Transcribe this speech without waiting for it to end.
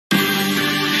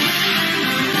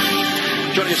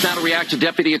Joining us now to react to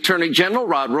Deputy Attorney General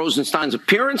Rod Rosenstein's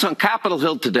appearance on Capitol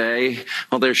Hill today.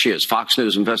 Well, there she is, Fox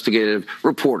News investigative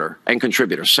reporter and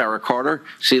contributor Sarah Carter.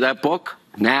 See that book?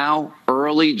 Now,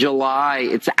 early July.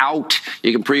 It's out.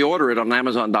 You can pre-order it on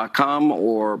Amazon.com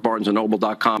or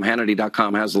BarnesandNoble.com.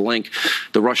 Hannity.com has the link.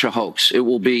 The Russia Hoax. It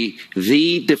will be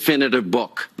the definitive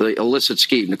book. The illicit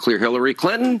scheme to clear Hillary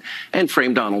Clinton and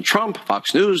frame Donald Trump.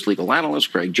 Fox News legal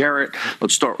analyst Greg Jerrit.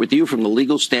 Let's start with you from the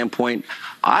legal standpoint.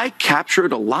 I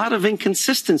captured a lot of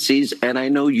inconsistencies, and I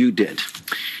know you did.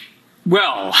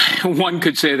 Well, one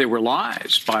could say they were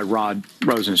lies by Rod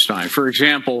Rosenstein. For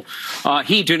example,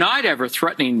 he denied ever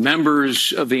threatening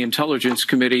members of the Intelligence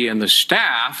Committee and the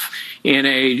staff in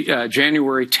a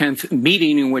January 10th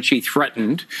meeting in which he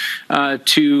threatened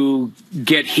to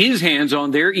get his hands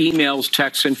on their emails,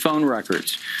 texts, and phone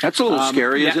records. That's a little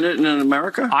scary, isn't it, in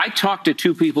America? I talked to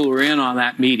two people who were in on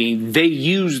that meeting. They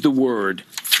used the word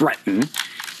threaten,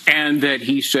 and that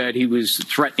he said he was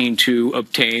threatening to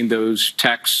obtain those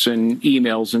texts and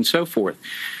emails and so forth.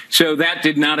 So that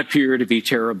did not appear to be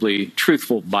terribly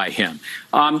truthful by him.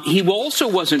 He also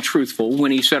wasn't truthful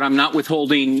when he said, I'm not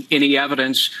withholding any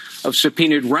evidence of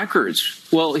subpoenaed records.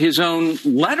 Well, his own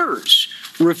letters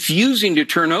refusing to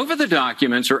turn over the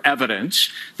documents or evidence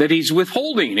that he's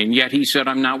withholding, and yet he said,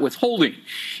 I'm not withholding.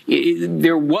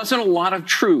 There wasn't a lot of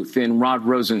truth in Rod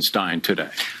Rosenstein today.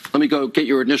 Let me go get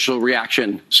your initial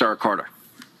reaction, Sarah Carter.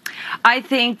 I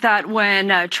think that when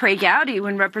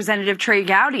Representative Trey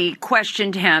Gowdy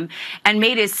questioned him and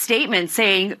made his statement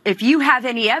saying, if you have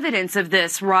any evidence of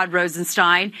this, Rod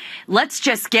Rosenstein, let's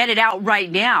just get it out right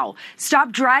now.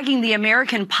 Stop dragging the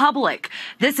American public,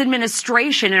 this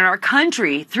administration and our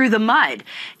country through the mud.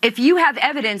 If you have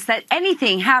evidence that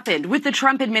anything happened with the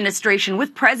Trump administration,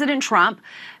 with President Trump,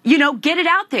 get it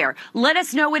out there. Let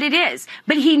us know what it is.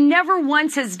 But he never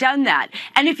once has done that.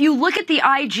 And if you look at the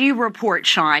IG report,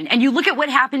 Sean, and you look at what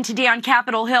happened today on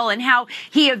Capitol Hill and how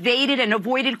he evaded and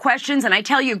avoided questions, and I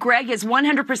tell you, Greg is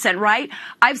 100% right.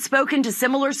 I've spoken to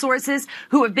similar sources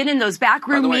who have been in those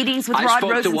backroom meetings with Rod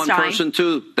Rosenstein. I spoke to one person,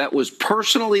 too, that was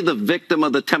personally the victim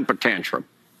of the temper tantrum.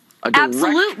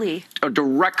 Absolutely. A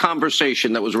direct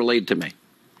conversation that was relayed to me.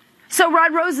 So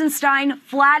Rod Rosenstein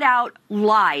flat out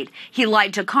lied. He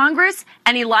lied to Congress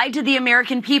and he lied to the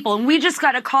American people. And we just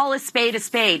got to call a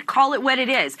spade, call it what it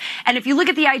is. And if you look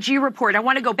at the IG report, I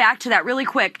want to go back to that really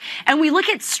quick. And we look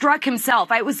at Strzok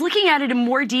himself. I was looking at it in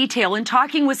more detail and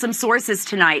talking with some sources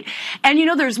tonight. And,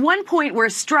 there's one point where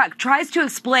Strzok tries to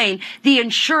explain the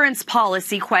insurance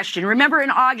policy question. Remember in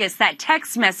August, that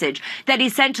text message that he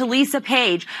sent to Lisa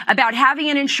Page about having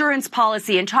an insurance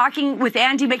policy and talking with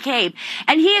Andy McCabe.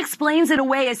 And he explains it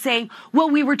away as saying, well,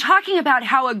 we were talking about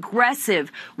how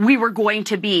aggressive we were going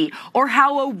to be or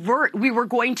how overt we were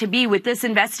going to be with this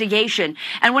investigation.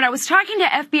 And when I was talking to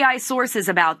FBI sources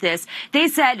about this, they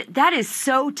said that is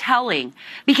so telling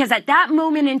because at that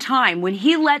moment in time, when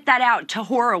he let that out to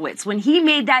Horowitz, when he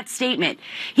made that statement,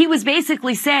 he was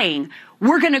basically saying,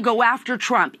 we're going to go after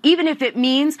Trump, even if it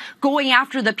means going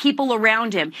after the people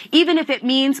around him, even if it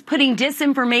means putting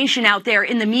disinformation out there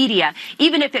in the media,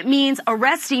 even if it means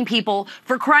arresting people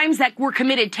for crimes that were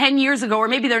committed 10 years ago, or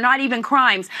maybe they're not even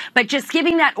crimes, but just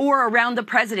giving that aura around the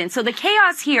president. So the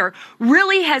chaos here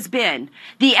really has been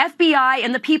the FBI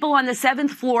and the people on the 7th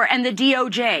floor and the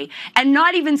DOJ, and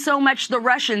not even so much the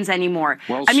Russians anymore.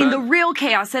 Well I mean, the real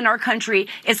chaos in our country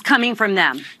is coming from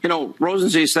them.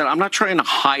 Rosenstein said, I'm not trying to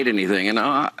hide anything. And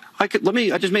I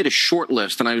just made a short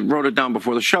list and I wrote it down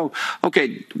before the show.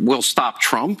 Okay, we'll stop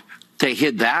Trump. They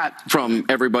hid that from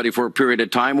everybody for a period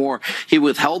of time, or he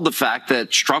withheld the fact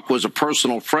that Strzok was a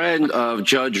personal friend of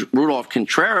Judge Rudolph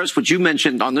Contreras, which you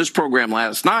mentioned on this program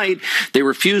last night. They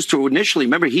refused to initially.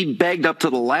 Remember, he begged up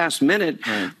to the last minute,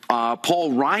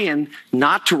 Paul Ryan,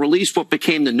 not to release what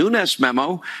became the Nunes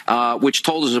memo, which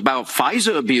told us about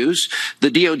FISA abuse.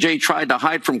 The DOJ tried to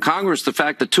hide from Congress the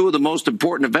fact that two of the most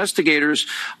important investigators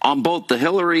on both the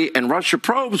Hillary and Russia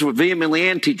probes were vehemently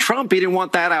anti-Trump. He didn't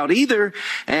want that out either.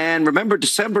 And remember,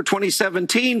 December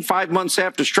 2017, 5 months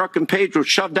after Strzok and Page were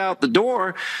shoved out the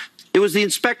door, it was the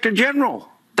Inspector General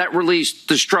that released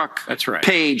the Strzok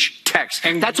Page text.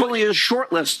 And that's only a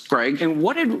short list, Greg. And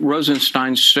what did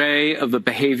Rosenstein say of the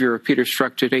behavior of Peter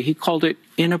Strzok today? He called it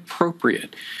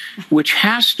inappropriate, which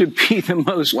has to be the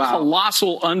most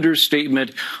colossal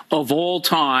understatement of all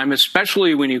time,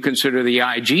 especially when you consider the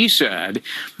IG said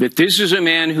that this is a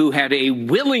man who had a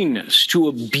willingness to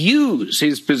abuse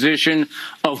his position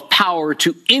of power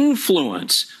to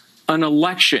influence an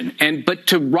election. But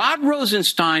to Rod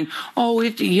Rosenstein,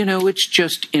 it's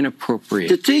just inappropriate.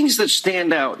 The things that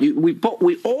stand out, we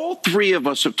all three of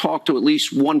us have talked to at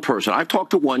least one person. I've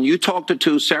talked to one. You talked to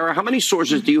two. Sarah, how many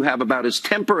sources do you have about his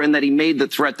temper and that he made the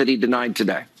threat that he denied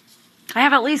today? I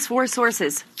have at least 4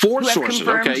 sources. 4 sources,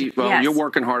 okay. Well, yes. You're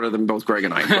working harder than both Greg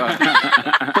and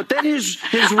I. But then his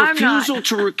refusal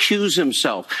to recuse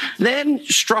himself, then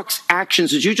Strzok's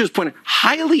actions, as you just pointed,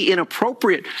 highly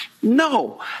inappropriate.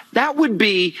 No, that would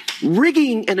be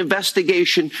rigging an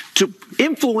investigation to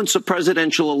influence a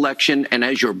presidential election, and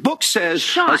as your book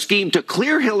says, a scheme to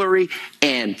clear Hillary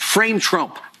and frame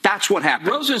Trump. That's what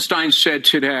happened. Rosenstein said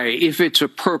today, if it's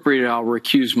appropriate, I'll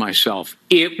recuse myself.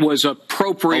 It was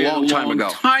appropriate a long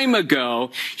time ago.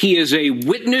 He is a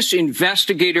witness,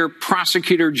 investigator,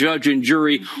 prosecutor, judge, and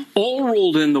jury, all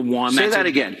rolled in the one. Say that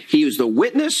again. He was the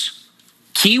witness?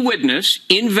 Key witness,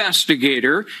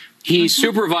 investigator. He's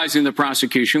supervising the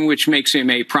prosecution, which makes him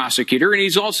a prosecutor, and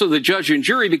he's also the judge and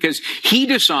jury because he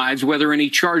decides whether any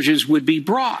charges would be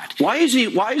brought. Why is he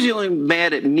only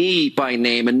mad at me by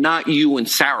name and not you and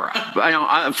Sarah?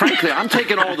 Frankly, I'm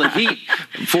taking all the heat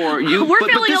for you. We're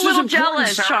feeling a little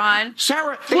jealous, Sean.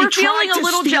 Sarah, they tried to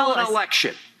steal an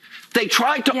election. They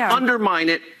tried to undermine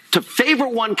it to favor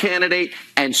one candidate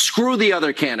and screw the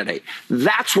other candidate.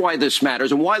 That's why this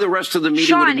matters, and why the rest of the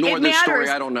media would ignore this story,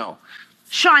 I don't know.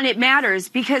 Sean, it matters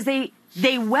because they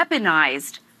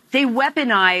weaponized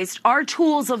our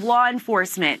tools of law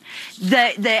enforcement,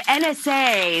 the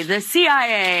NSA, the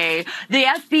CIA, the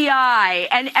FBI,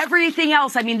 and everything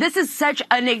else. I mean, this is such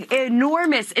an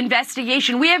enormous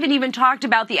investigation. We haven't even talked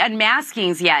about the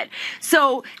unmaskings yet.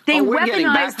 So they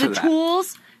weaponized the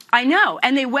tools. I know.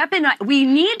 And they weaponize. We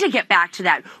need to get back to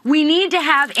that. We need to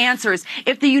have answers.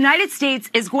 If the United States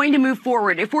is going to move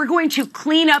forward, if we're going to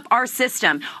clean up our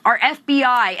system, our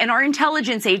FBI and our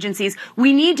intelligence agencies,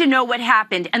 we need to know what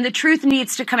happened. And the truth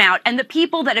needs to come out. And the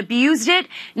people that abused it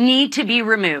need to be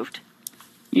removed.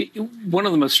 One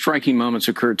of the most striking moments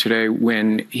occurred today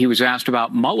when he was asked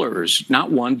about Mueller's,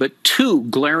 not one, but 2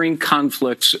 glaring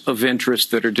conflicts of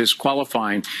interest that are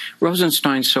disqualifying.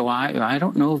 Rosenstein, so I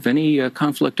don't know of any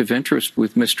conflict of interest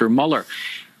with Mr. Mueller.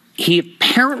 He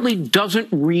apparently doesn't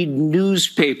read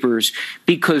newspapers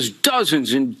because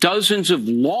dozens and dozens of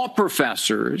law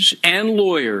professors and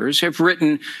lawyers have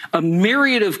written a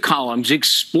myriad of columns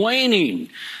explaining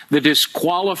the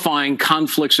disqualifying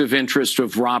conflicts of interest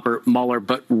of Robert Mueller.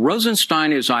 But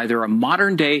Rosenstein is either a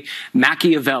modern-day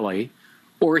Machiavelli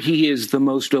or he is the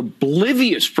most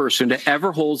oblivious person to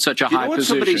ever hold such a high position.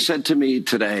 Somebody said to me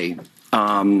today,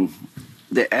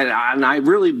 and I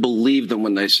really believed them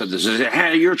when they said this. They said,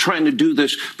 hey, you're trying to do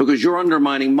this because you're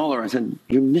undermining Mueller. I said,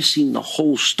 you're missing the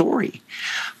whole story.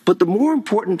 But the more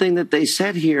important thing that they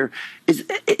said here is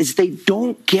they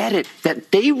don't get it,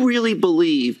 that they really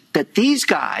believe that these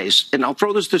guys, and I'll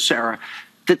throw this to Sarah,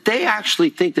 that they actually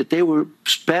think that they were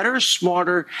better,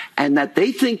 smarter, and that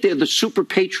they think they're the super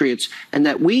patriots, and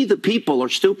that we, the people, are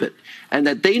stupid, and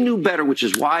that they knew better, which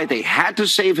is why they had to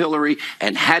save Hillary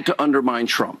and had to undermine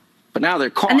Trump. But now they're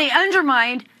caught. And they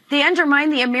undermined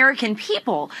the American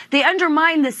people. They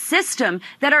undermine the system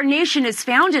that our nation is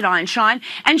founded on, Sean.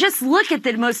 And just look at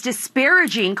the most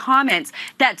disparaging comments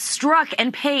that Strzok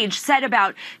and Page said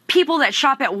about people that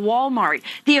shop at Walmart,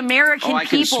 the American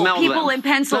people in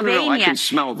Pennsylvania. No, I can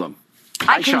smell them.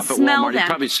 I can smell them.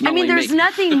 I mean, there's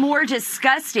nothing more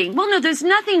disgusting. Well, no, there's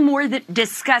nothing more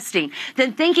disgusting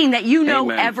than thinking that you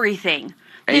know everything.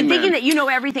 They're thinking that you know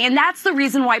everything. And that's the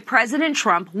reason why President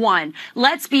Trump won.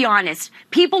 Let's be honest.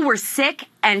 People were sick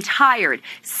and tired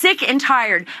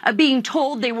of being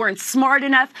told they weren't smart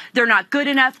enough, they're not good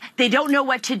enough, they don't know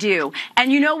what to do.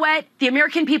 And you know what? The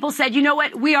American people said, you know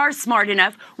what? We are smart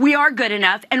enough, we are good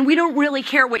enough, and we don't really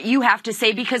care what you have to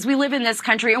say because we live in this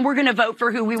country and we're going to vote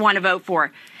for who we want to vote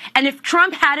for. And if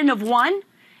Trump hadn't have won,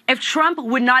 if Trump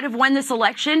would not have won this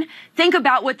election, think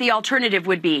about what the alternative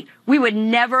would be. We would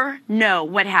never know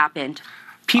what happened.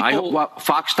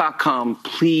 Fox.com,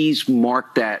 please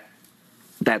mark that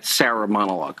Sarah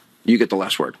monologue. You get the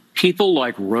last word. People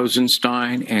like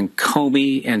Rosenstein and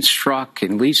Comey and Strzok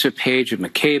and Lisa Page and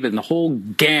McCabe and the whole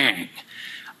gang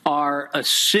are a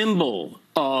symbol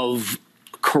of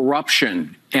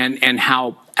corruption and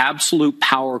how absolute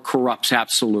power corrupts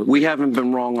absolutely. We haven't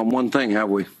been wrong on one thing, have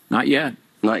we? Not yet.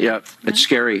 Not yet. It's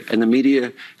scary. And the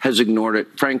media has ignored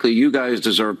it. Frankly, you guys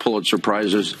deserve Pulitzer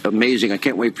Prizes. Amazing. I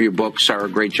can't wait for your book. Sarah,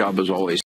 great job as always.